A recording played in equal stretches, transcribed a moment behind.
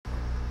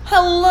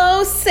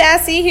Hello,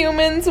 sassy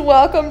humans.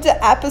 Welcome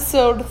to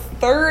episode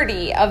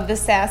 30 of The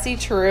Sassy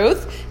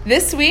Truth.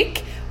 This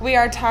week, we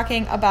are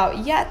talking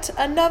about yet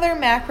another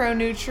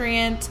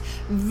macronutrient,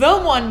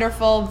 the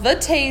wonderful, the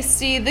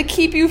tasty, the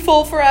keep you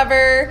full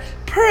forever,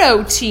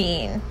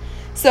 protein.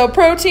 So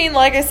protein,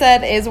 like I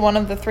said, is one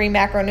of the three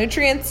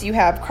macronutrients. You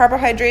have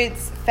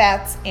carbohydrates,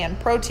 fats, and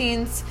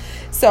proteins.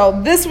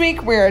 So this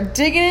week, we're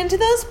digging into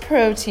those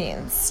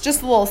proteins.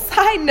 Just a little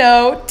side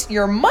note,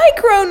 your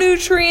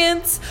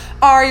micronutrients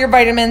are your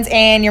vitamins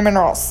and your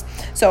minerals.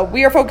 So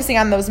we are focusing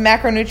on those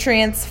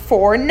macronutrients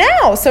for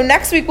now. So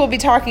next week, we'll be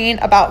talking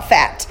about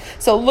fat.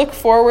 So look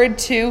forward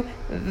to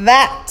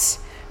that.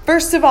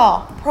 First of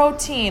all,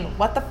 protein.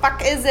 What the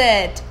fuck is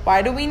it?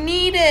 Why do we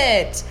need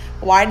it?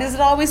 Why does it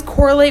always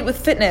correlate with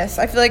fitness?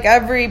 I feel like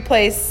every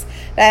place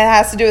that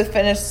has to do with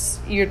fitness,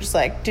 you're just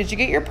like, did you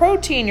get your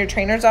protein? Your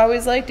trainer's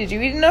always like, did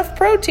you eat enough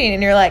protein?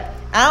 And you're like,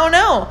 I don't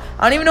know.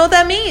 I don't even know what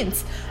that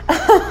means.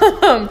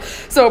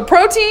 So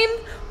protein,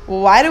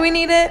 why do we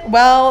need it?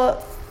 Well,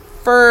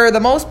 for the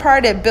most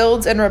part, it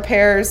builds and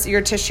repairs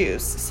your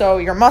tissues. So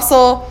your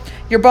muscle,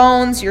 your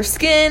bones, your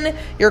skin,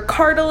 your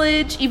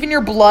cartilage, even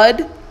your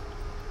blood.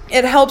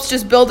 It helps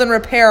just build and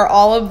repair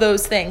all of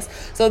those things.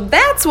 So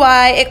that's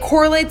why it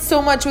correlates so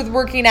much with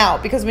working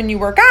out, because when you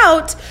work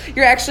out,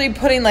 you're actually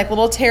putting like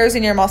little tears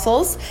in your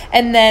muscles.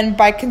 And then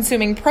by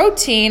consuming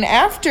protein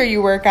after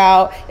you work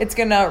out, it's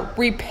going to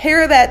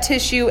repair that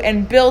tissue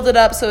and build it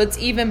up so it's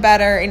even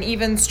better and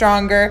even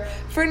stronger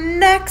for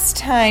next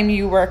time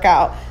you work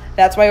out.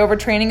 That's why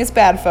overtraining is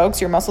bad, folks.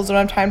 Your muscles don't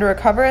have time to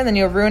recover and then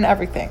you'll ruin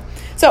everything.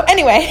 So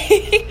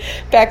anyway,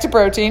 back to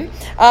protein.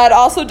 It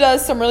also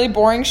does some really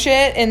boring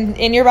shit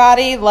in your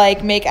body,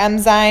 like make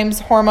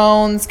enzymes,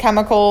 hormones,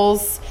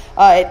 chemicals.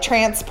 It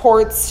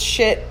transports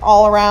shit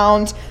all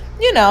around.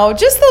 You know,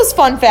 just those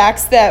fun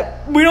facts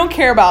that we don't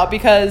care about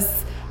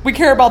because we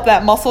care about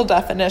that muscle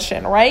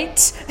definition,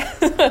 right?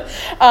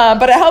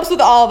 But it helps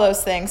with all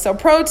those things. So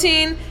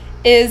protein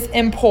is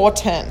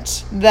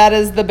important. That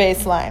is the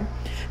baseline.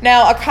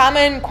 Now, a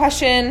common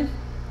question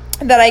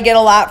that I get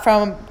a lot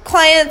from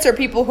clients or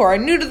people who are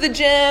new to the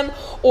gym,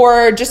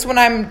 or just when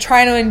I'm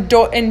trying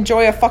to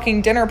enjoy a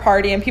fucking dinner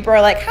party and people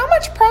are like, how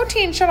much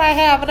protein should I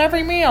have at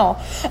every meal?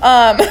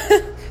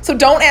 So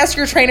don't ask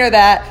your trainer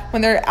that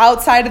when they're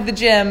outside of the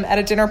gym at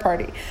a dinner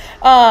party.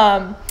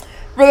 For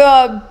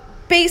the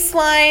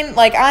baseline,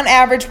 like on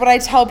average, what I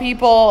tell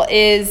people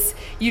is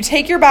you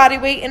take your body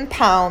weight in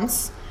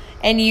pounds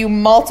and you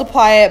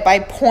multiply it by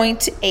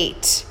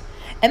 0.8.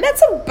 And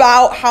that's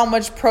about how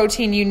much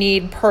protein you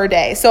need per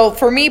day. So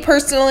for me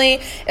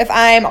personally, if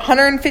I'm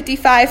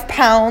 155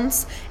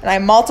 pounds and I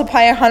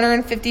multiply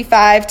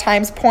 155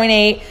 times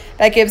 0.8,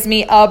 that gives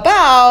me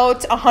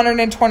about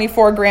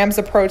 124 grams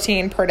of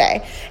protein per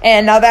day.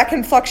 And now that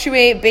can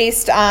fluctuate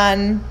based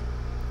on,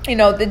 you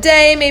know, the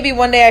day. Maybe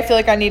one day I feel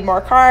like I need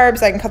more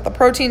carbs. I can cut the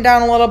protein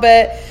down a little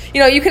bit.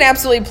 You know, you can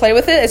absolutely play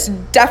with it. It's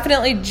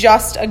definitely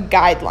just a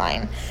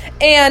guideline.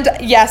 And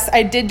yes,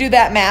 I did do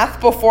that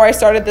math before I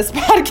started this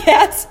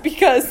podcast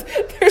because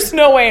there's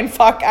no way in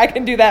fuck I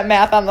can do that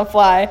math on the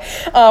fly.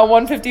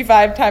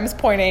 155 times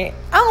 0.8. I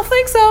don't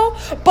think so.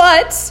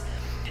 But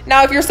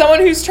now if you're someone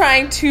who's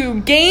trying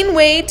to gain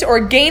weight or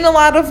gain a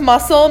lot of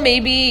muscle,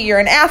 maybe you're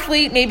an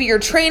athlete, maybe you're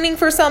training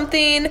for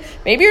something,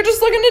 maybe you're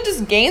just looking to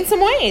just gain some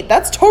weight.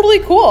 That's totally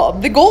cool.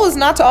 The goal is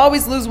not to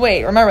always lose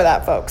weight. Remember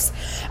that, folks.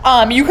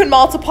 You can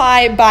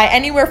multiply by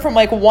anywhere from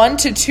like 1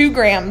 to 2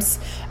 grams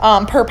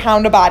per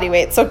pound of body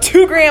weight. So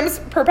 2 grams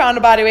per pound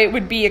of body weight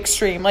would be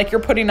extreme. Like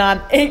you're putting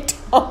on a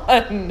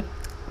ton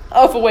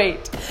of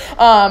weight.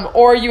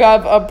 Or you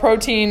have a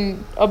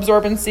protein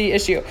absorbency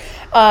issue.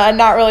 I'm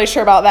not really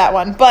sure about that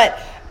one. But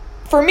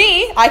for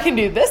me, I can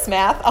do this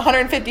math.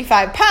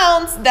 155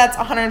 pounds, that's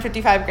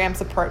 155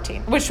 grams of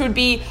protein, which would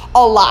be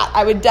a lot.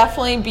 I would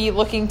definitely be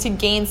looking to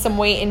gain some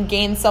weight and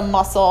gain some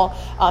muscle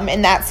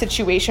in that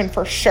situation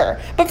for sure.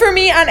 But for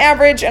me, on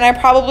average, and I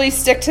probably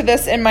stick to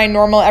this in my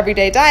normal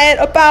everyday diet,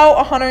 about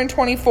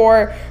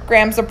 124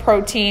 grams of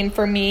protein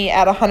for me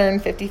at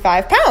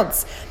 155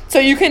 pounds. So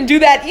you can do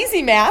that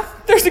easy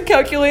math. There's a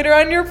calculator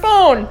on your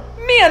phone.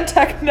 Man,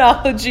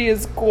 technology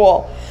is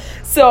cool.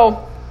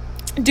 So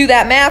do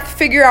that math,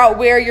 figure out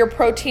where your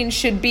protein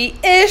should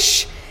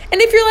be-ish.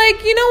 And if you're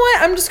like, you know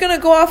what, I'm just going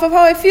to go off of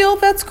how I feel,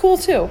 that's cool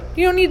too.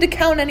 You don't need to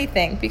count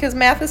anything because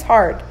math is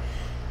hard.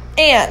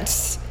 And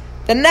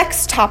the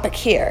next topic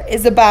here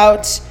is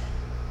about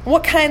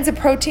what kinds of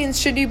proteins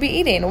should you be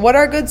eating? What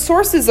are good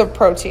sources of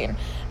protein?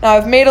 Now,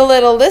 I've made a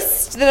little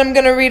list that I'm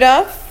going to read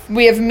off.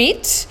 We have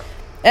meat,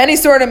 any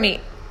sort of meat,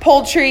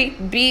 poultry,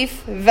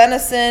 beef,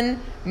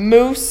 venison,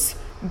 moose,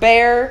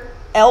 bear,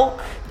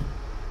 elk,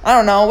 I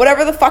don't know,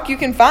 whatever the fuck you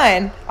can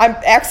find. I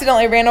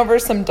accidentally ran over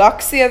some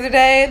ducks the other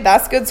day.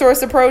 That's a good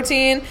source of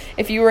protein.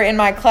 If you were in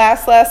my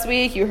class last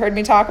week, you heard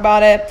me talk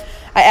about it.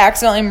 I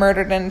accidentally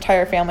murdered an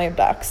entire family of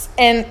ducks.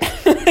 And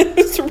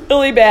it's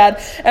really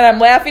bad. And I'm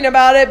laughing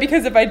about it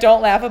because if I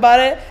don't laugh about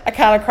it, I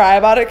kind of cry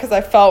about it because I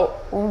felt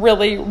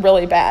really,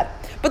 really bad.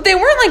 But they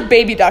weren't like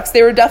baby ducks.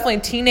 They were definitely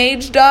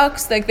teenage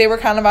ducks. Like they were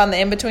kind of on the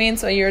in-between.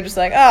 So you were just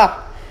like,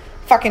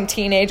 fucking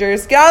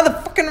teenagers, get out of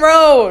the fucking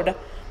road.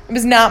 It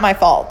was not my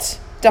fault.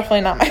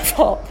 Definitely not my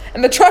fault.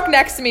 And the truck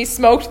next to me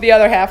smoked the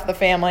other half of the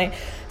family.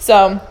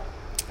 So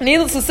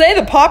needless to say,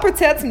 the Poppers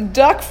had some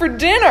duck for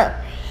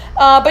dinner.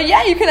 But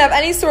yeah, you can have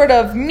any sort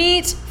of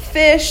meat,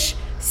 fish,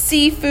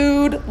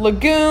 seafood,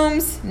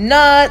 legumes,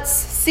 nuts,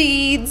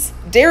 seeds,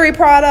 dairy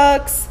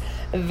products.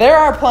 There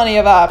are plenty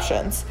of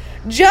options.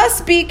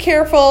 Just be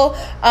careful.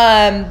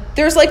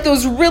 There's like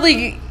those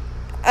really,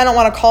 I don't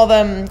want to call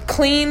them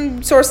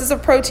clean sources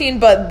of protein,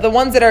 but the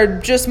ones that are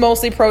just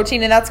mostly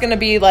protein, and that's going to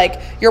be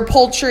like your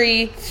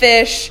poultry,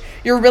 fish,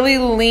 your really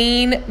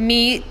lean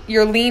meat,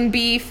 your lean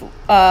beef,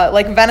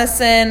 like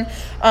venison.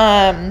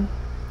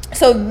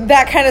 So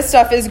that kind of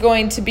stuff is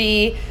going to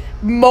be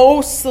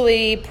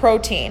mostly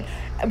protein.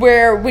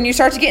 Where when you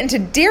start to get into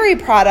dairy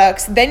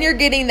products, then you're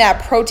getting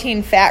that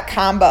protein-fat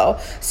combo.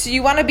 So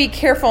you want to be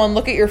careful and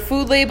look at your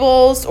food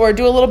labels or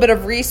do a little bit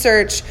of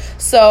research.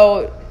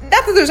 So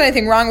not that there's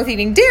anything wrong with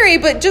eating dairy,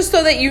 but just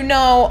so that you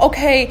know,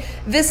 okay,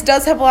 this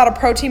does have a lot of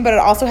protein, but it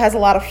also has a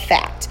lot of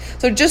fat.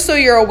 So just so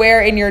you're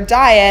aware in your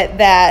diet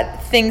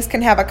that things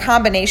can have a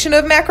combination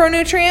of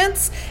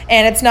macronutrients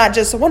and it's not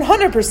just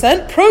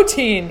 100%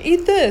 protein,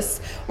 eat this.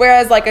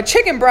 Whereas like a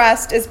chicken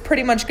breast is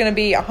pretty much going to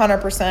be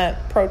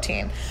 100%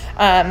 protein.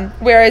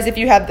 Whereas if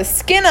you have the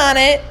skin on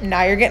it,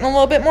 now you're getting a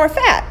little bit more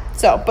fat.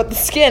 But the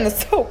skin is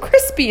so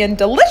crispy and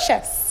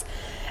delicious.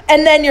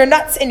 And then your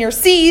nuts and your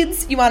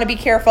seeds, you want to be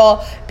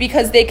careful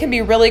because they can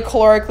be really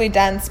calorically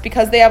dense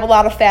because they have a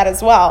lot of fat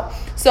as well.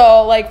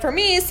 So like for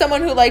me,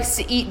 someone who likes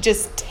to eat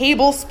just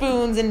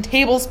tablespoons and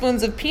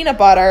tablespoons of peanut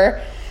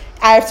butter,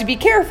 I have to be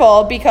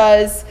careful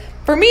because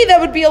for me,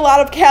 that would be a lot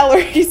of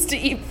calories to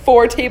eat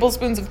 4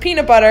 tablespoons of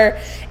peanut butter.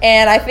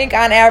 And I think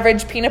on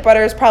average, peanut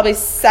butter is probably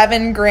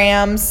 7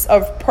 grams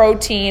of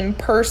protein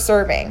per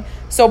serving.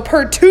 So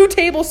per 2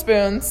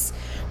 tablespoons,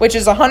 which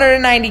is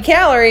 190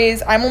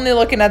 calories, I'm only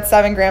looking at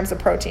 7 grams of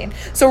protein.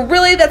 So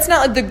really, that's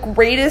not like the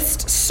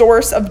greatest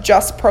source of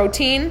just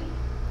protein.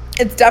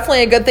 It's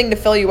definitely a good thing to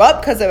fill you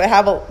up because it would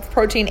have a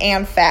protein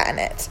and fat in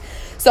it.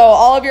 So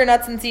all of your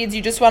nuts and seeds,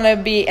 you just want to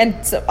be,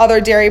 and some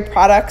other dairy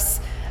products,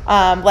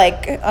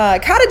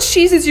 cottage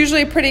cheese is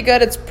usually pretty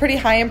good. It's pretty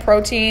high in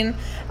protein,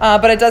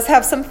 but it does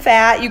have some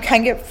fat. You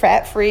can get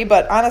fat-free,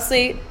 but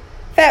honestly,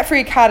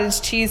 fat-free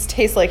cottage cheese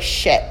tastes like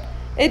shit.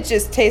 It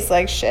just tastes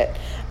like shit.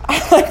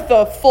 I like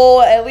the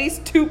full, at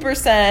least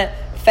 2%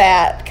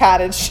 fat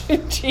cottage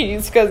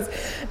cheese because,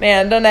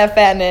 man, doesn't have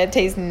fat in it. It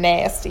tastes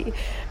nasty.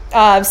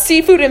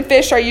 Seafood and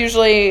fish are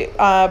usually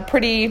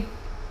pretty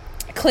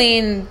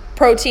clean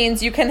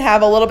proteins. You can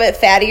have a little bit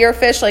fattier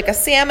fish, like a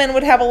salmon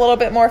would have a little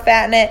bit more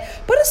fat in it,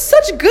 but it's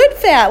such good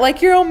fat,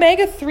 like your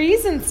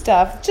omega-3s and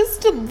stuff.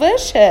 Just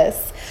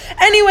delicious.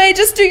 Anyway,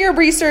 just do your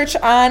research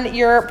on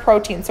your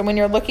protein. So when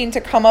you're looking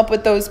to come up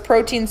with those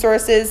protein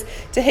sources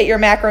to hit your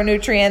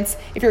macronutrients,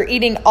 if you're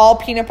eating all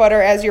peanut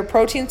butter as your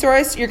protein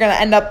source, you're going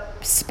to end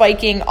up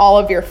spiking all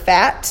of your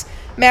fat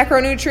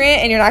macronutrient,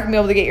 and you're not going to be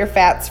able to get your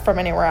fats from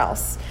anywhere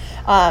else.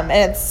 And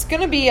it's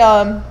going to be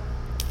a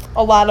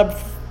lot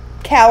of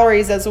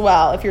calories as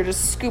well if you're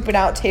just scooping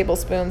out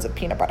tablespoons of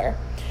peanut butter.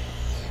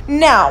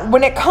 Now,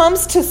 when it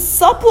comes to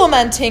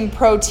supplementing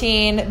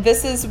protein,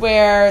 this is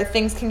where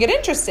things can get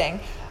interesting.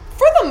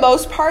 For the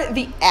most part,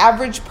 the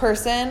average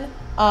person,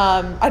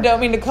 I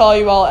don't mean to call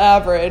you all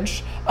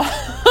average,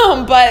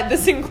 but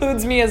this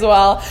includes me as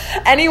well.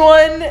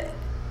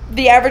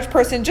 The average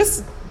person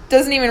just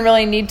doesn't even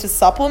really need to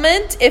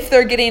supplement if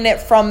they're getting it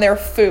from their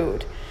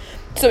food.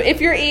 So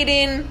if you're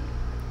eating,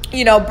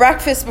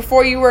 breakfast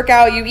before you work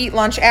out, you eat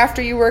lunch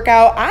after you work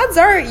out, odds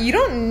are you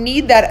don't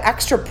need that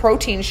extra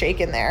protein shake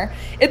in there.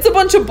 It's a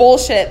bunch of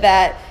bullshit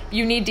that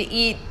you need to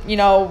eat,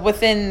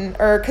 within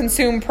or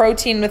consume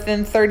protein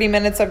within 30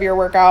 minutes of your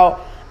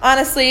workout.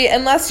 Honestly,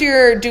 unless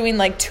you're doing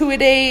like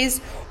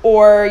 2-a-days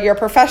or you're a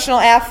professional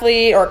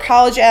athlete or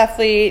college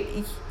athlete,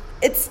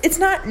 it's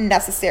not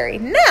necessary.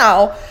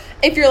 Now,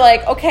 if you're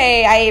like,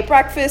 okay, I ate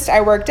breakfast,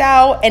 I worked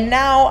out, and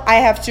now I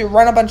have to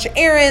run a bunch of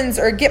errands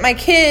or get my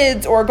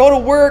kids or go to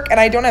work and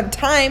I don't have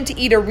time to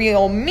eat a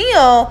real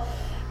meal,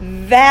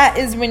 that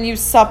is when you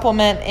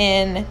supplement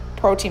in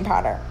protein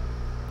powder.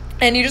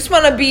 And you just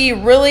want to be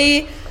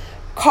really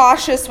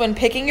cautious when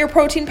picking your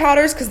protein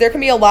powders because there can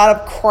be a lot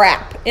of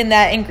crap in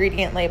that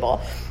ingredient label.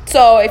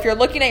 So if you're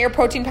looking at your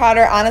protein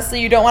powder,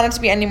 honestly, you don't want it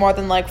to be any more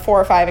than like 4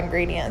 or 5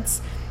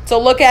 ingredients. So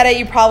look at it.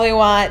 You probably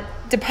want,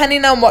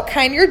 depending on what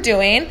kind you're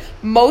doing,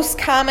 most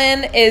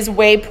common is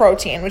whey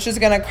protein, which is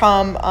going to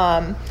come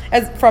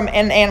from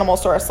an animal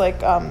source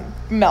like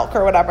milk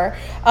or whatever.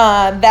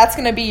 That's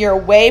going to be your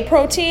whey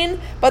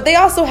protein. But they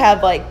also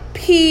have like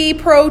pea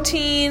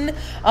protein,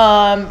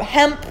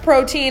 hemp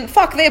protein.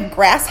 They have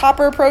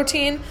grasshopper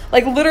protein.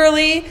 Like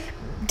literally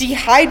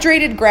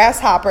dehydrated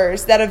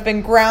grasshoppers that have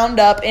been ground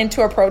up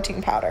into a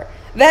protein powder.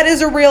 That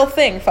is a real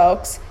thing,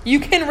 folks.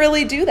 You can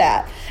really do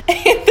that.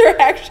 And they're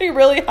actually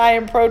really high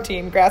in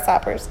protein,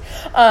 grasshoppers.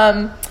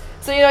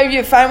 So, if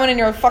you find one in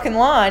your fucking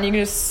lawn, you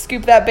can just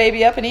scoop that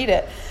baby up and eat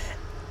it.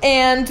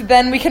 And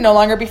then we can no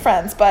longer be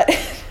friends, but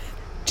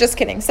just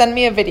kidding. Send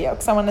me a video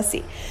because I want to see.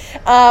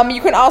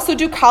 You can also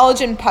do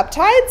collagen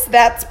peptides.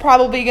 That's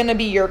probably going to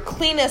be your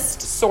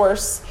cleanest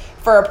source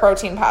for a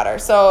protein powder.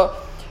 So,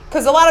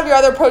 because a lot of your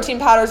other protein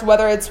powders,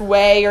 whether it's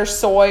whey or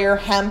soy or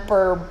hemp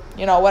or,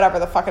 whatever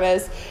the fuck it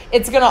is,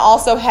 it's going to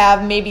also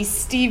have maybe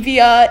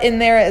stevia in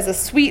there as a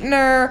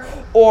sweetener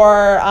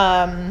or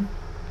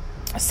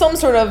some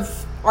sort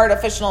of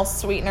artificial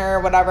sweetener or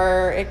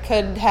whatever. It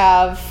could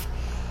have,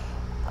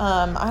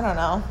 I don't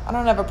know. I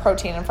don't have a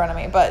protein in front of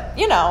me, but,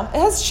 it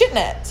has shit in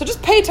it. So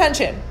just pay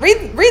attention.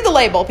 Read the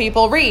label,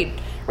 people. Read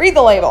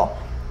the label.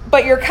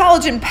 But your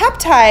collagen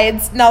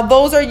peptides, now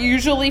those are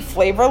usually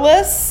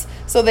flavorless.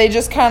 So they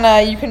just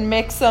you can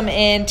mix them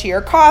into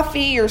your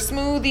coffee, your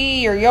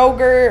smoothie, your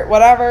yogurt,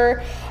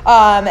 whatever.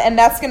 And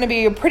that's going to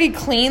be a pretty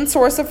clean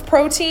source of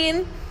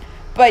protein.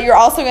 But you're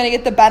also going to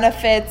get the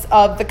benefits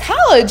of the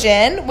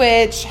collagen,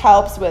 which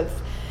helps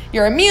with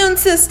your immune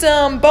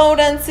system, bone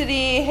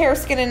density, hair,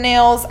 skin, and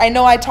nails. I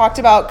know I talked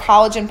about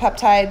collagen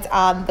peptides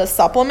on the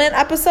supplement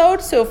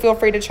episode, so feel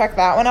free to check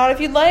that one out if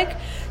you'd like.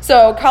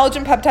 So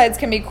collagen peptides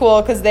can be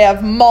cool because they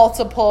have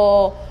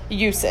multiple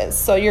uses.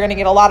 So you're going to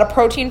get a lot of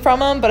protein from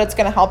them, but it's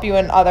going to help you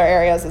in other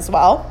areas as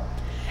well.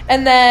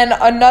 And then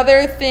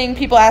another thing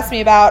people ask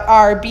me about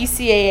are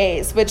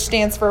BCAAs, which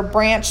stands for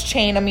branched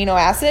chain amino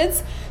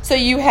acids. So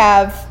you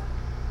have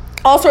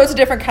all sorts of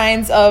different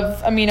kinds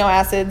of amino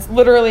acids,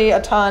 literally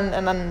a ton,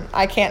 and then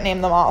I can't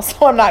name them all,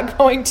 so I'm not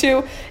going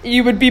to.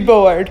 You would be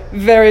bored,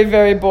 very,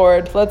 very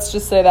bored. Let's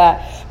just say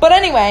that. But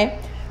anyway,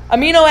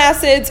 amino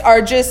acids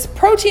are just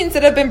proteins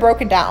that have been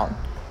broken down.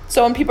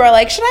 So when people are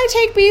like, should I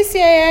take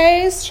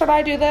BCAAs? Should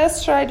I do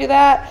this? Should I do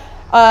that?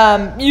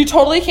 You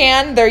totally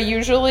can. They're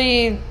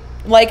usually,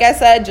 like I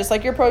said, just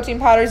like your protein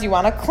powders, you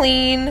want a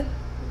clean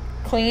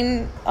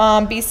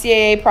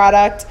BCAA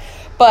product.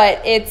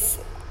 But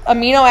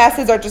amino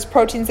acids are just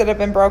proteins that have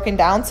been broken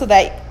down so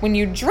that when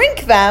you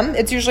drink them,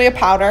 it's usually a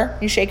powder.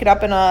 You shake it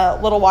up in a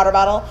little water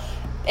bottle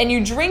and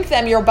you drink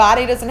them, your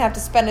body doesn't have to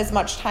spend as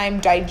much time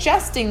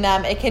digesting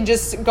them. It can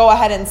just go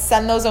ahead and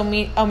send those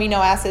amino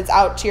acids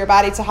out to your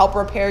body to help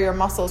repair your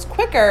muscles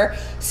quicker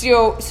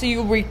so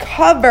you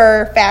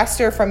recover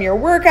faster from your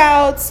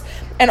workouts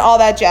and all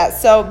that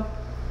jazz. So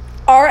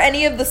are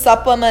any of the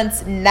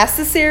supplements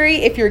necessary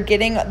if you're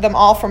getting them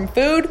all from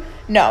food?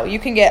 No, you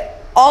can get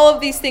all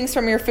of these things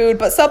from your food,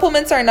 but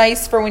supplements are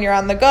nice for when you're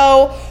on the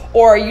go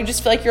or you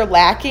just feel like you're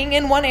lacking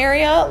in one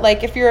area.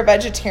 Like if you're a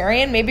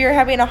vegetarian, maybe you're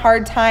having a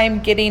hard time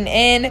getting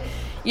in,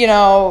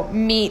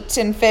 meat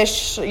and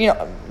fish, you're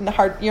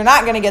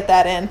not going to get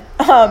that in.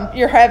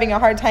 You're having a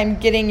hard time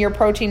getting your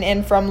protein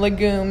in from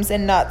legumes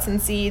and nuts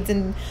and seeds,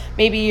 and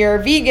maybe you're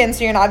vegan,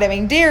 so you're not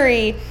having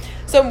dairy.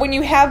 So when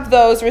you have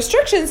those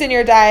restrictions in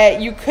your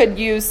diet, you could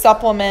use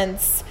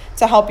supplements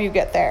to help you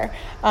get there.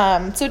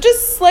 So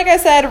just like I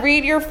said,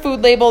 read your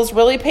food labels,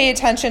 really pay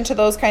attention to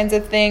those kinds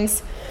of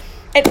things,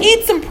 and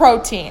eat some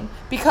protein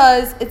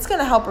because it's going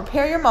to help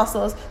repair your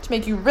muscles to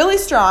make you really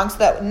strong so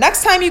that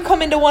next time you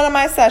come into one of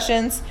my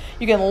sessions,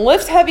 you can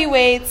lift heavy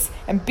weights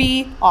and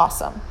be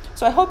awesome.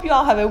 So I hope you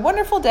all have a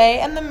wonderful day,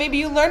 and then maybe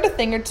you learned a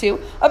thing or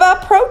two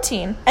about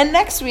protein. And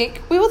next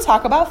week, we will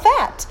talk about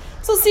fat.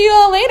 So see you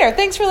all later.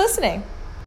 Thanks for listening.